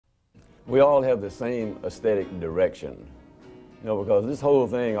We all have the same aesthetic direction, you know, because this whole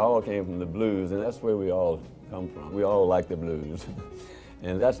thing all came from the blues, and that's where we all come from. We all like the blues,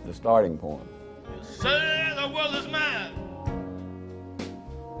 and that's the starting point. You say the world is mad.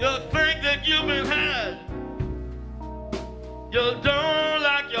 You think that you've been had. You don't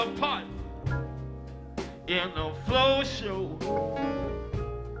like your part in the flow show.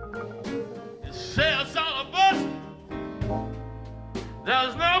 You say it's all a bust.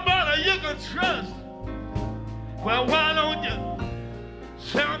 There's nobody you can trust. Well, why don't you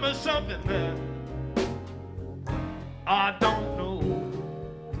tell me something, man? I don't know.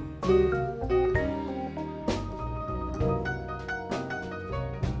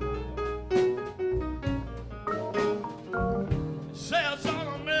 Say it's all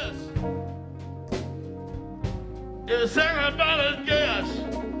a mess. It's anybody's guess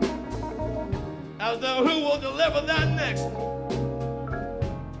as to who will deliver that next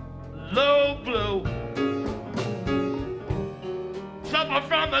low blow. Suffer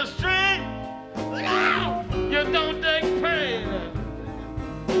from the string. Ow! You don't take pain.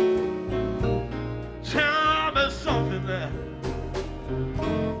 Tell me something that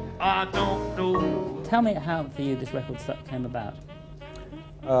I don't know. Tell me how, for you, this record came about.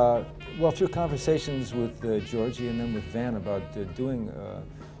 Well, through conversations with Georgie and then with Van about doing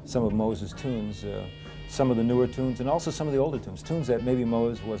some of Mose's tunes, some of the newer tunes, and also some of the older tunes that maybe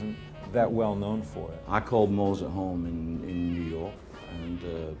Mose wasn't that well known for. I called Mose at home in New York and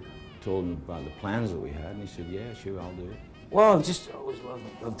told him about the plans that we had, and he said, yeah, sure, I'll do it. Well, I've just always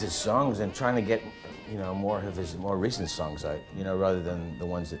loved his songs and trying to get, you know, more of his more recent songs out, you know, rather than the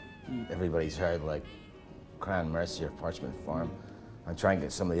ones that everybody's heard, like Crown Mercy or Parchment Farm. I'm trying to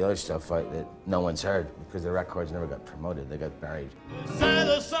get some of the other stuff out that no one's heard because the records never got promoted, they got buried. Say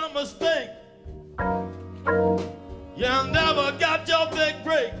there's some mistake. You never got your big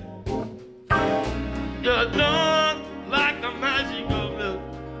break. You're done like the magic of the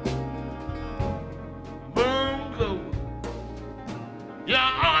boom glow. You're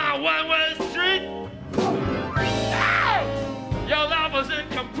on a one-way street. Your life was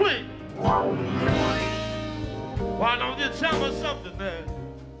incomplete. Why don't you tell me something, man?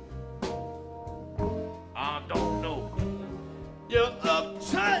 I don't know. You're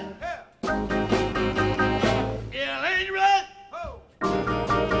uptight. It ain't right.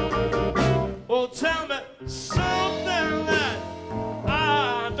 Well, tell me something that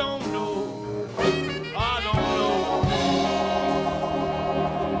I don't know. I don't know.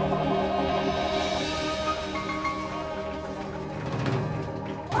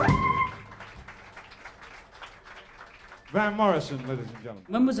 Van Morrison, ladies and gentlemen.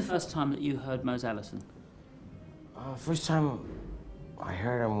 When was the first time that you heard Mose Allison? First time I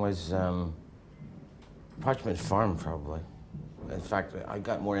heard him was Parchment Farm, probably. In fact, I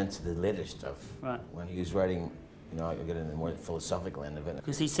got more into the later stuff. Right. When he was writing, you know, I got into the more philosophical end of it.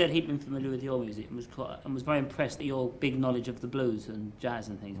 Because he said he'd been familiar with your music and was very impressed at your big knowledge of the blues and jazz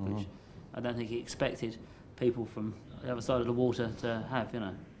and things, which I don't think he expected people from the other side of the water to have, you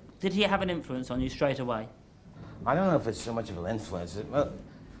know. Did he have an influence on you straight away? I don't know if it's so much of an influence. Well,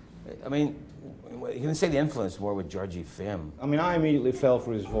 I mean, you can say the influence more with Georgie Fame. I mean, I immediately fell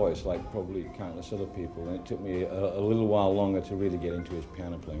for his voice, like probably countless other people, and it took me a little while longer to really get into his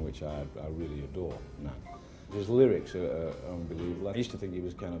piano playing, which I really adore now. His lyrics are unbelievable. I used to think he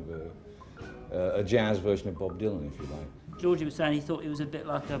was kind of a jazz version of Bob Dylan, if you like. Georgie was saying he thought he was a bit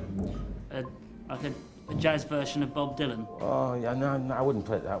like a jazz version of Bob Dylan. Oh, yeah, no, I wouldn't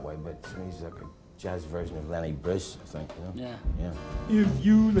put it that way, but he's like a jazz version of Lenny Bruce, I think, you know? Yeah. If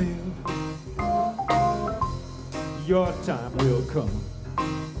you live, your time will come.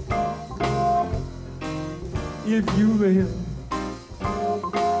 If you live,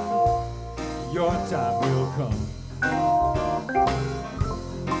 your time will come.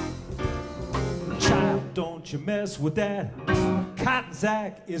 Child, don't you mess with that. Cotton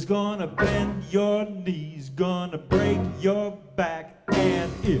sack is gonna bend your knees, gonna break your back,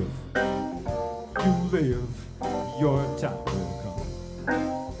 and if you live, your time will come.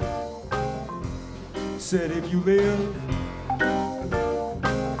 Said if you live,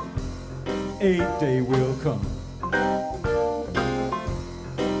 a day will come.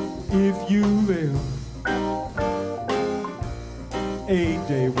 If you live, a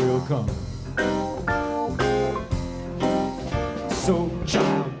day will come. So,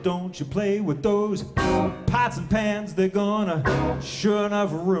 child, don't you play with those pots and pans. They're gonna sure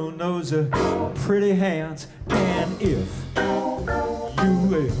enough ruin those pretty hands. And if you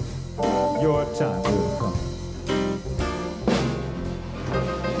live, your time will come.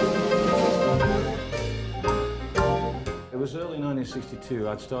 It was early 1962.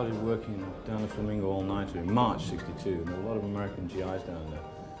 I'd started working down the Flamingo all-nighter in March '62, and there were a lot of American GIs down there.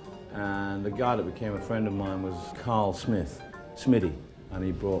 And the guy that became a friend of mine was Carl Smith, Smitty, and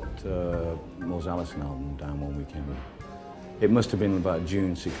he brought Mose Allison album down one weekend. It must have been about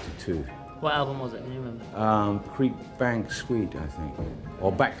June '62. What album was it? Can you remember? Creek Bank Suite, I think,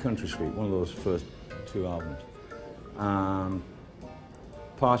 or Backcountry Suite, one of those first two albums.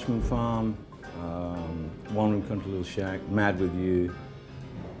 Parchment Farm, One Room Country Little Shack, Mad With You,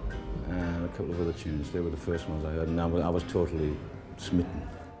 and a couple of other tunes. They were the first ones I heard, and I was totally smitten.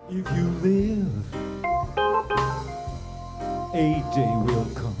 If you live, a day will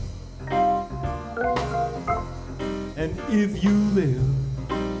come. And if you live,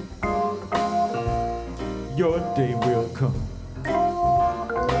 your day will come.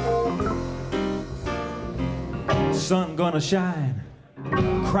 Sun gonna shine,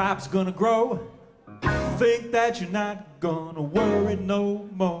 crops gonna grow. Think that you're not gonna worry no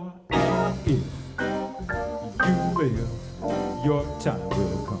more. If you live, your time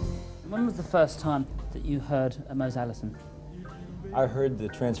will come. When was the first time that you heard Mose Allison? I heard the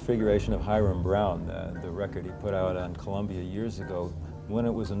Transfiguration of Hiram Brown, the record he put out on Columbia years ago, when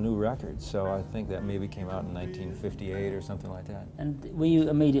it was a new record. So I think that maybe came out in 1958 or something like that. And were you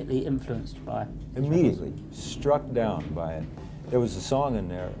immediately influenced by it? Immediately, struck down by it. There was a song in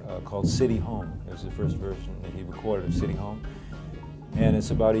there called City Home. It was the first version that he recorded of City Home. And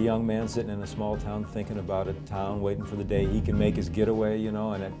it's about a young man sitting in a small town thinking about a town, waiting for the day he can make his getaway, you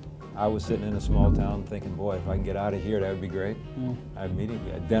know, and I was sitting in a small town thinking, boy, if I can get out of here, that would be great. I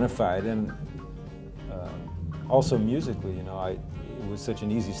immediately identified, and also musically, you know, it was such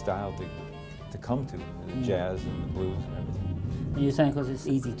an easy style to come to, the jazz and the blues and everything. And you're saying because it's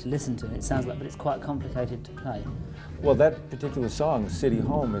easy to listen to, it sounds like, but it's quite complicated to play. Well, that particular song, City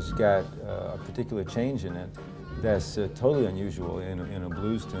Home, has got a particular change in it that's totally unusual in a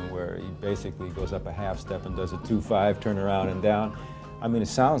blues tune, where he basically goes up a half step and does a 2-5, turn around and down. I mean, it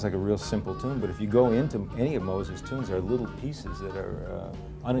sounds like a real simple tune, but if you go into any of Mose's tunes, there are little pieces that are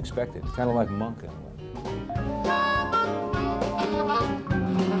unexpected, kind of like Monk in a way.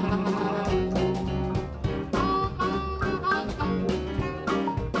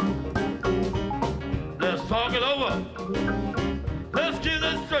 Let's talk it over. Let's get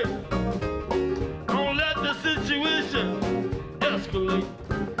it straight. Don't let the situation escalate.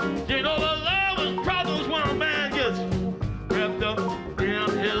 You know, the love is problems when a man gets wrapped up in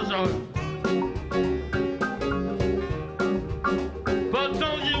his heart. But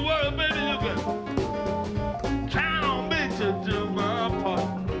don't you worry, baby, you can count on me to do my part.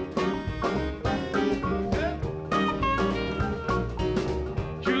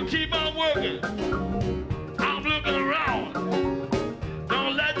 You keep on working. I'm looking around.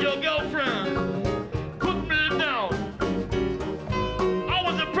 Don't let your girlfriend put me down. I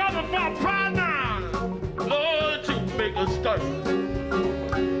was a problem for a pride now. Lord, to make a start.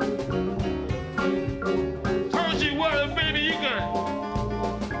 Don't you worry, baby, you can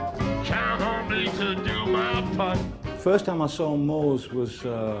count on me to do my part. First time I saw Mose was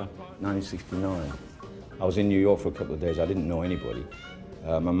 1969. I was in New York for a couple of days. I didn't know anybody.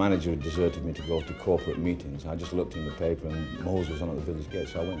 My manager had deserted me to go to corporate meetings. I just looked in the paper and Mose was on at the village gate,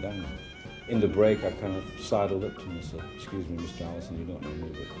 so I went down there. In the break, I kind of sidled up to him and said, "Excuse me, Mr. Allison, you don't know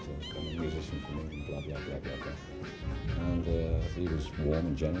me, but I'm a musician from England, blah, blah, blah, blah, blah." And he was warm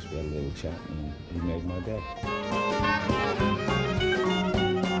and generous. We had a little chat, and he made my day.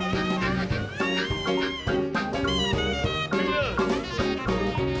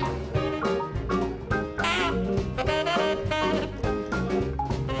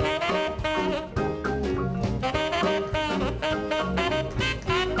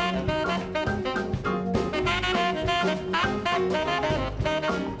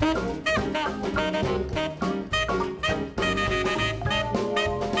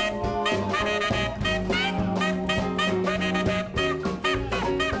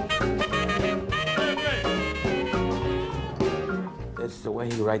 It's the way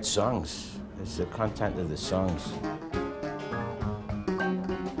he writes songs. It's the content of the songs.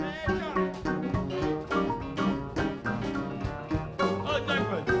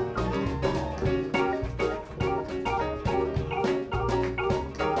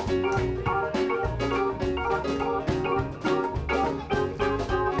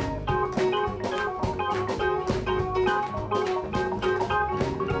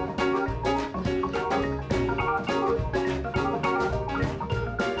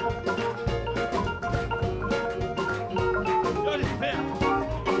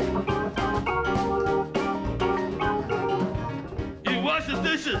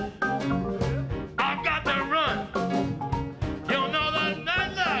 I've got to run.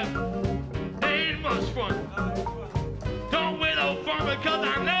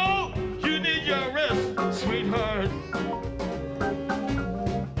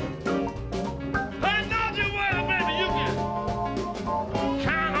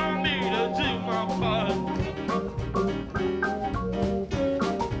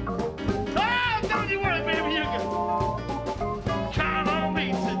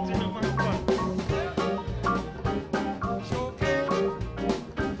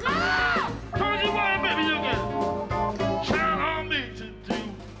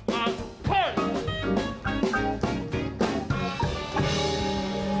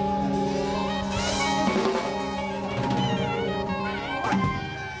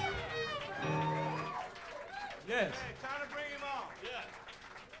 Yes. Hey, time to bring him on.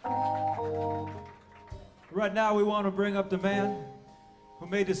 Yeah. Right now we want to bring up the man who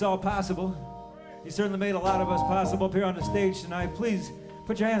made this all possible. He certainly made a lot of us possible up here on the stage tonight. Please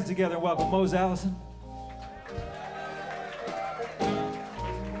put your hands together and welcome Mose Allison.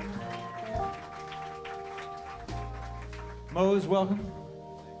 Mose, welcome.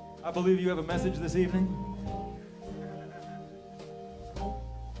 I believe you have a message this evening.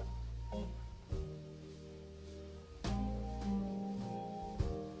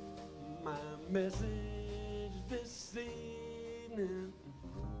 My message this evening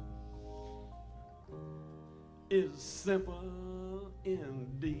is simple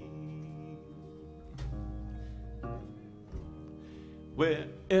indeed.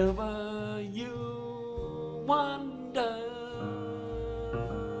 Wherever you wander,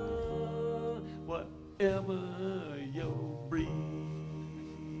 whatever your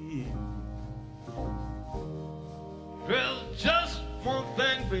breed, there's just one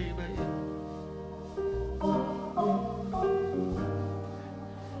thing, baby,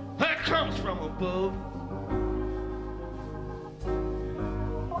 that comes from above.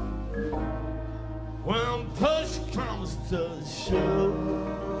 When push comes to shove,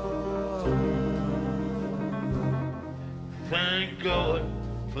 thank God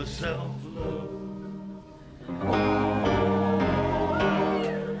for self-love.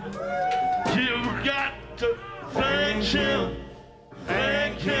 You got to thank Him,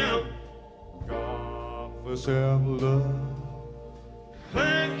 God for self-love.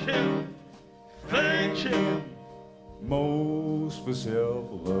 thank Him, Mose for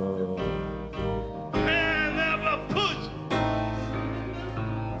self-love. and never push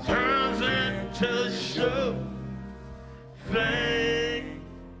turns into shove. Thank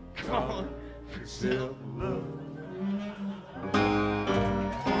God for self-love.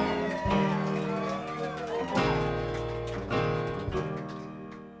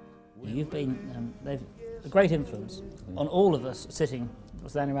 You've been they've a great influence on all of us standing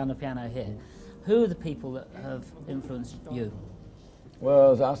around the piano here. Who are the people that have influenced you?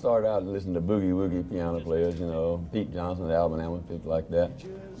 Well, as I started out listening to boogie-woogie piano players, you know, Pete Johnson, Alvin Hammond, people like that.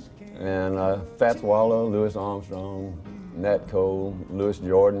 And Fats Waller, Louis Armstrong, Nat Cole, Louis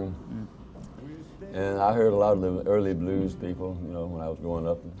Jordan. And I heard a lot of the early blues people, you know, when I was growing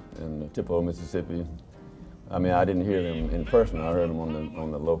up in Tupelo, Mississippi. I mean, I didn't hear them in person. I heard them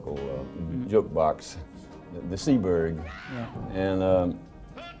on the local jukebox, the Seaburg. Yeah. And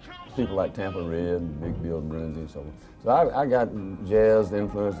people like Tampa Red, Big Bill Brenzy, so I got jazz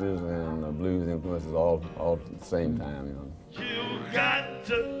influences and blues influences all at the same time, you know. You got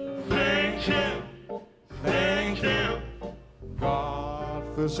to thank Him, God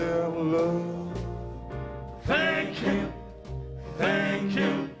for self-love. thank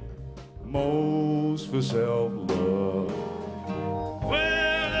Him, Mose for self-love.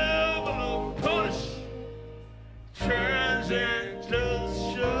 whenever push turns into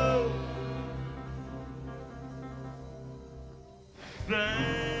shove.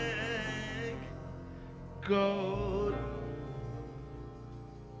 Thank God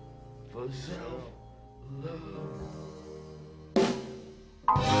for self-love.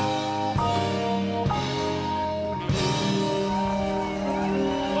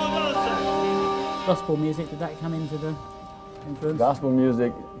 Gospel music, did that come into the influence? Gospel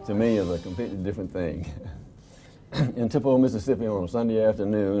music, to me, is a completely different thing. In Tupelo, Mississippi, on a Sunday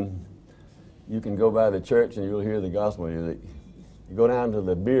afternoon, you can go by the church and you'll hear the gospel music. You go down to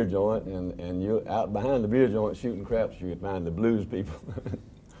the beer joint, and you're out behind the beer joint shooting craps, you could find the blues people.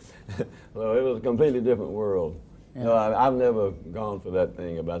 So it was a completely different world. Yeah. You know, I've never gone for that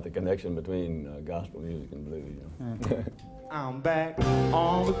thing about the connection between gospel music and blues. You know? I'm back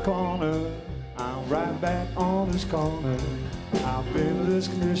on the corner. I'm right back on this corner. I've been in this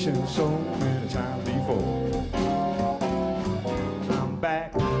condition so many times before. I'm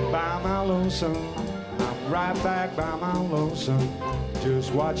back by my lonesome. I'm right back by my lonesome.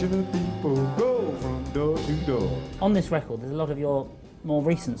 Just watching the people go from door to door. On this record, there's a lot of your more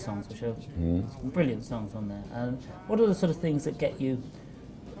recent songs, which are some brilliant songs on there. What are the sort of things that get you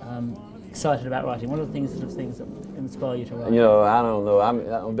excited about writing? What are the things that inspire you to write? You know, I don't know.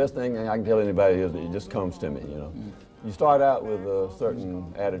 The best thing I can tell anybody is that it just comes to me, you know. You start out with a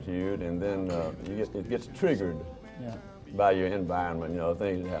certain attitude, and then it gets triggered by your environment, you know,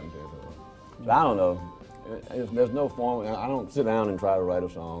 things that happen to you. So I don't know. There's no form. I don't sit down and try to write a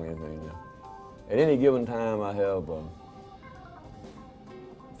song or anything. You know. At any given time, I have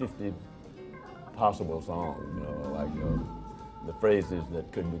 50 possible songs, you know, like the phrases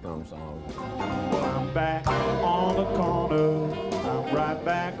that could become songs. I'm back on the corner, I'm right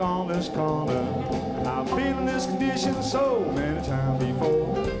back on this corner. I've been in this condition so many times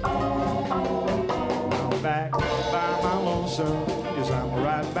before. I'm back by my lonesome, yes, I'm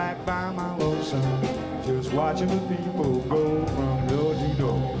right back by my lonesome, just watching the people go from door to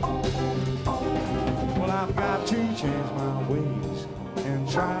door. Well, I've got to change my ways and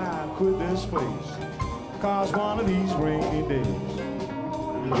try to quit this place, 'cause one of these rainy days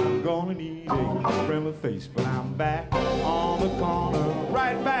I'm gonna need a friendly face. But I'm back on the corner,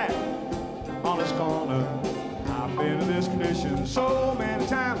 right back on this corner. I've been in this condition so many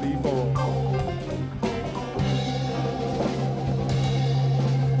times before.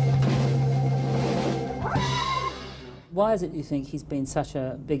 Why is it, you think, he's been such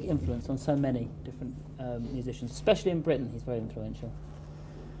a big influence on so many different musicians, especially in Britain? He's very influential.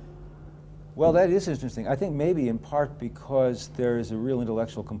 Well, that is interesting. I think maybe in part because there is a real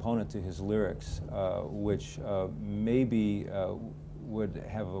intellectual component to his lyrics, which maybe would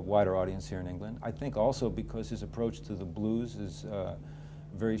have a wider audience here in England. I think also because his approach to the blues is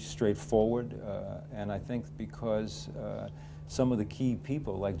very straightforward, and I think because some of the key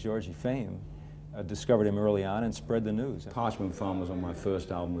people, like Georgie Fame, discovered him early on and spread the news. Parchment Farm was on my first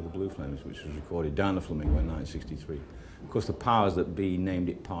album with the Blue Flames, which was recorded down the Flamingo in 1963. Of course, the powers that be named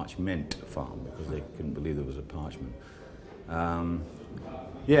it Parchment Farm because they couldn't believe there was a parchment.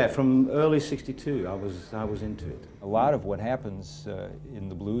 Yeah, from early '62, I was into it. A lot of what happens in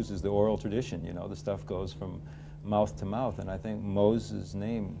the blues is the oral tradition. You know, the stuff goes from mouth to mouth, and I think Mose's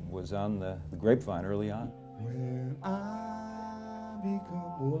name was on the grapevine early on. When I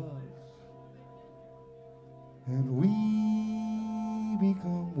become wise and we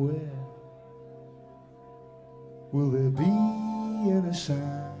become wed, will there be any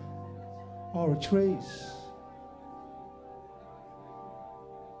sign or a trace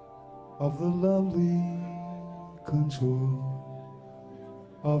of the lovely contour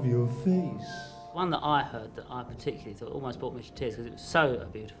of your face? One that I heard that I particularly thought almost brought me to tears because it was so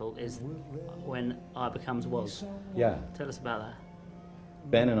beautiful is When I Becomes Was. Yeah. Tell us about that.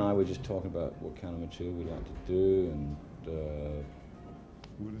 Ben and I were just talking about what kind of material we'd like to do, and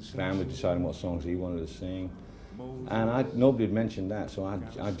Van was deciding what songs he wanted to sing. And nobody had mentioned that, so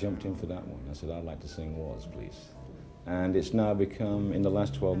I jumped in for that one. I said, I'd like to sing Was, please. And it's now become, in the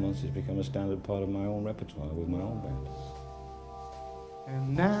last 12 months, it's become a standard part of my own repertoire with my own band.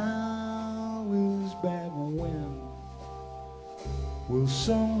 And now is bad when will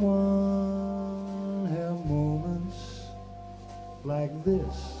someone have moments like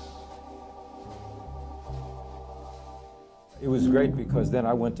this? It was great because then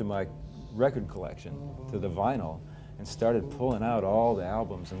I went to my record collection, to the vinyl, and started pulling out all the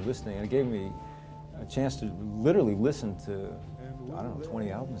albums and listening, and it gave me a chance to literally listen to, I don't know, 20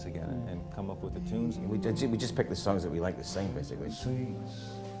 albums again and come up with the tunes. We just picked the songs that we like to sing, basically.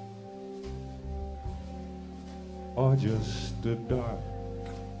 Saints are just a dark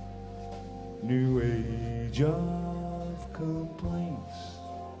new age of complaints.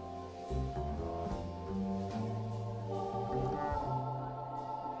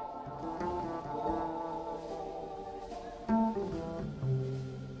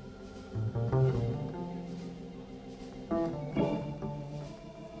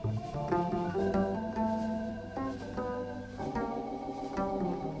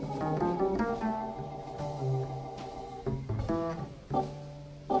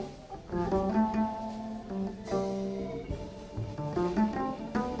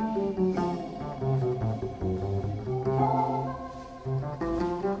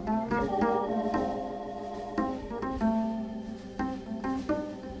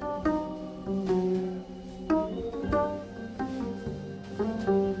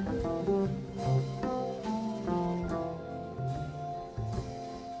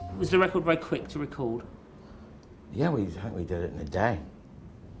 Was the record very quick to record? Yeah, we did it in a day,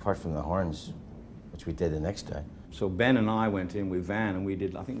 apart from the horns, which we did the next day. So Ben and I went in with Van,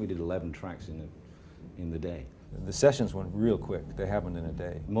 and I think we did 11 tracks in the day. The sessions went real quick. They happened in a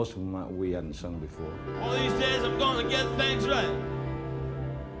day. Most of them we hadn't sung before. All these days I'm gonna get things right.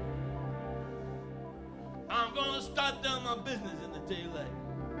 I'm gonna start down my business in the daylight.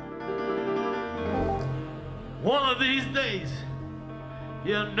 One of these days,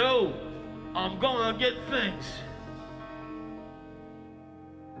 you know, I'm gonna get things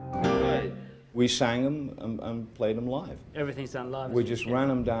right. We sang them and played them live. Everything's done live. We just ran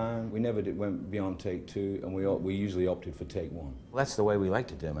them down. We never went beyond take 2, and we usually opted for take 1. Well, that's the way we like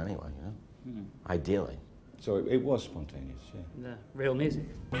to do them anyway, you know? Ideally. So it was spontaneous, yeah. The real music.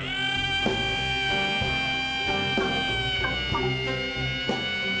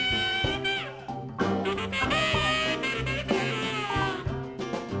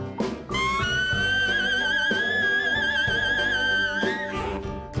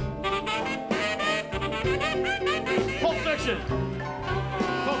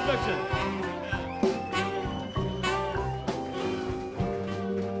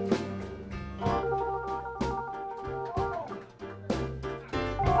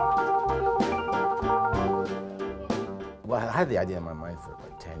 Well, I had the idea in my mind for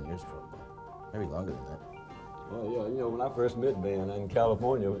like 10 years, probably. Maybe longer than that. Well, yeah, you know, when I first met Ben in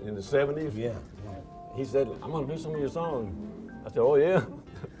California in the 70s, Yeah. he said, I'm going to do some of your songs. I said, oh, yeah?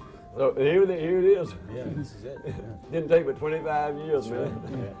 So here it is. Yeah, this is it. Yeah. Didn't take but 25 years, man.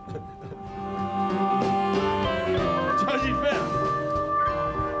 Georgie Fifth.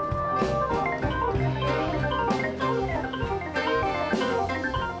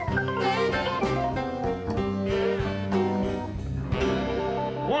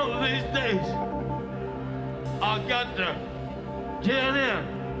 One of these days, I got to get in,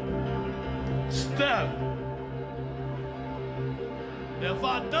 step. If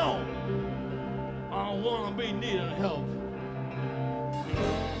I don't want to be needing help.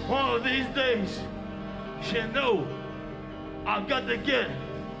 One of these days, you know, I've got to get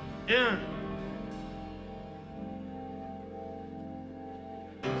in.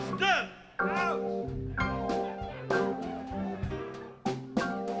 Step out.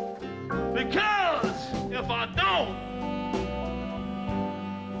 Because if I don't,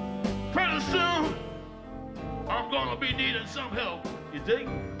 pretty soon, I'm gonna be needing some help. You dig?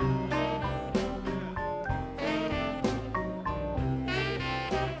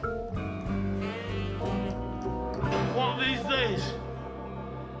 One of these days,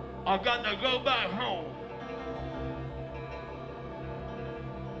 I got to go back home.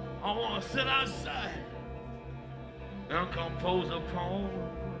 I want to sit outside and compose a poem.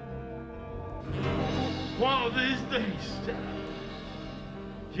 One of these days,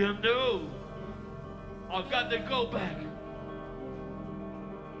 you know, I got to go back.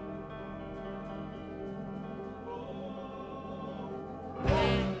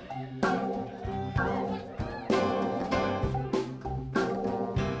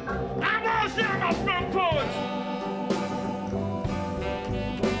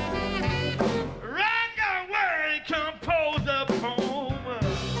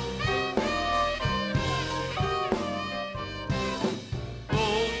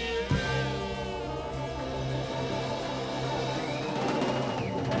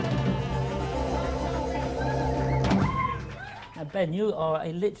 Ben, you are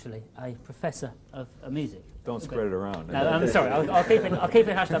literally a professor of music. Don't spread it around. No, I'm sorry. I'll keep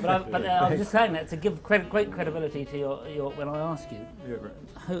it hushed up. But I'm just saying that to give great credibility to your when I ask you. Yeah, right.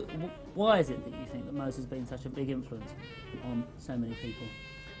 Why is it that you think that Mose has been such a big influence on so many people?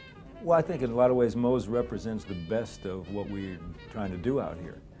 Well, I think in a lot of ways Mose represents the best of what we're trying to do out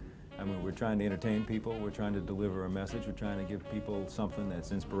here. I mean, we're trying to entertain people. We're trying to deliver a message. We're trying to give people something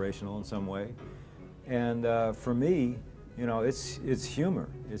that's inspirational in some way. And for me, you know, it's humor.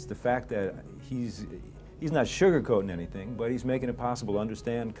 It's the fact that he's not sugarcoating anything, but he's making it possible to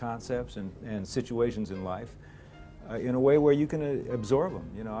understand concepts and situations in life in a way where you can absorb them.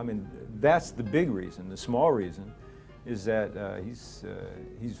 You know, I mean, that's the big reason. The small reason is that he's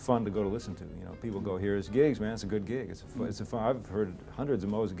fun to go to listen to. You know, people go, hear his gigs, man. It's a good gig. It's a fun. I've heard hundreds of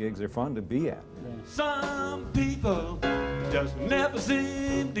Mose gigs. They're fun to be at. Yeah. Some people just never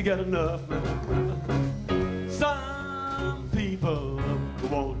seem to get enough. Some people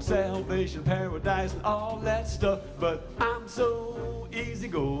want salvation, paradise, and all that stuff. But I'm so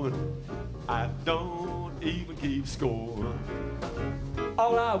easygoing, I don't even keep score.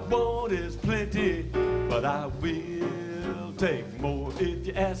 All I want is plenty, but I will take more. If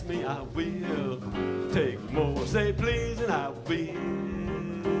you ask me, I will take more. Say please, and I will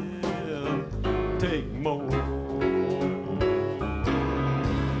take more.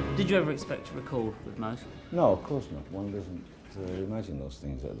 Did you ever expect to record with Mose? No, of course not. One doesn't imagine those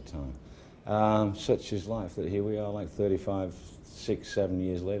things at the time. Such is life, that here we are like 35, 6, 7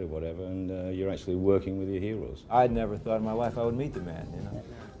 years later, whatever, and you're actually working with your heroes. I'd never thought in my life I would meet the man, you know.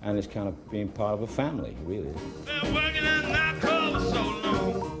 And it's kind of being part of a family, really. Been working in that club so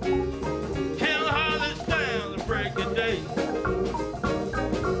long, can't hardly stand the break of day.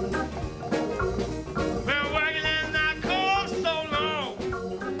 Been working in that club so long,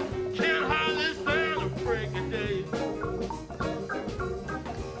 can't hardly stand the break of day.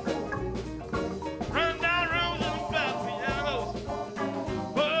 Run down rooms and flat pianos,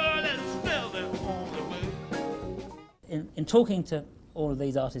 but it's still the only way. In talking to all of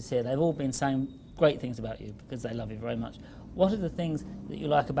these artists here, they've all been saying great things about you because they love you very much. What are the things that you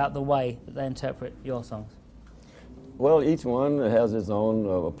like about the way that they interpret your songs? Well, each one has its own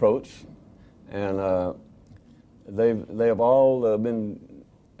approach, and they have all been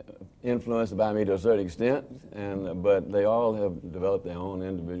influenced by me to a certain extent, but they all have developed their own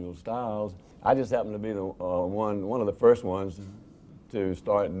individual styles. I just happen to be the one of the first ones to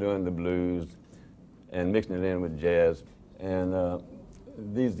start doing the blues and mixing it in with jazz. And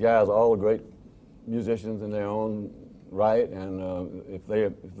these guys are all great musicians in their own right, and if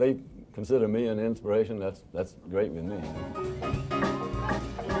they consider me an inspiration, that's great with me.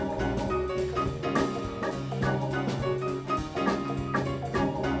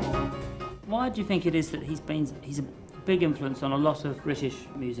 Why do you think it is that he's a big influence on a lot of British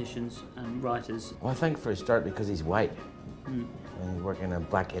musicians and writers? Well, I think for a start because he's white and he's working a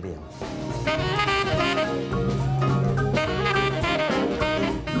black idiom.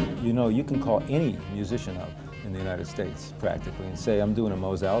 You know, you can call any musician up in the United States practically and say, I'm doing a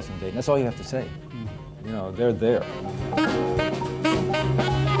Mose Allison date. And that's all you have to say. You know, they're there.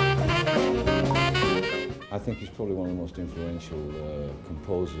 I think he's probably one of the most influential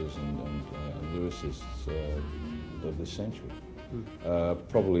composers and lyricists of this century.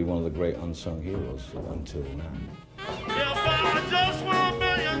 Probably one of the great unsung heroes until now. If I just $1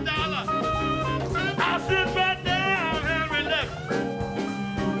 million, I'll sit right down and relax.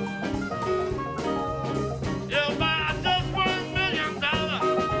 If I just $1 million,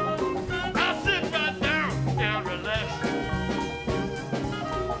 I'll sit right down and relax.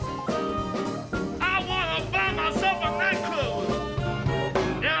 I want to buy myself a nightclub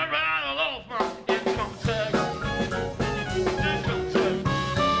and ride off my income tax. Income tax.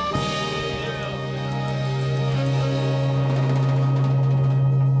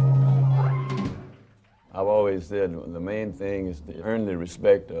 I've always said the main thing is to earn the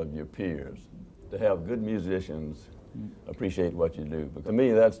respect of your peers, to have good musicians appreciate what you do. But to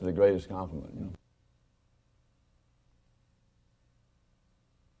me, that's the greatest compliment. You know?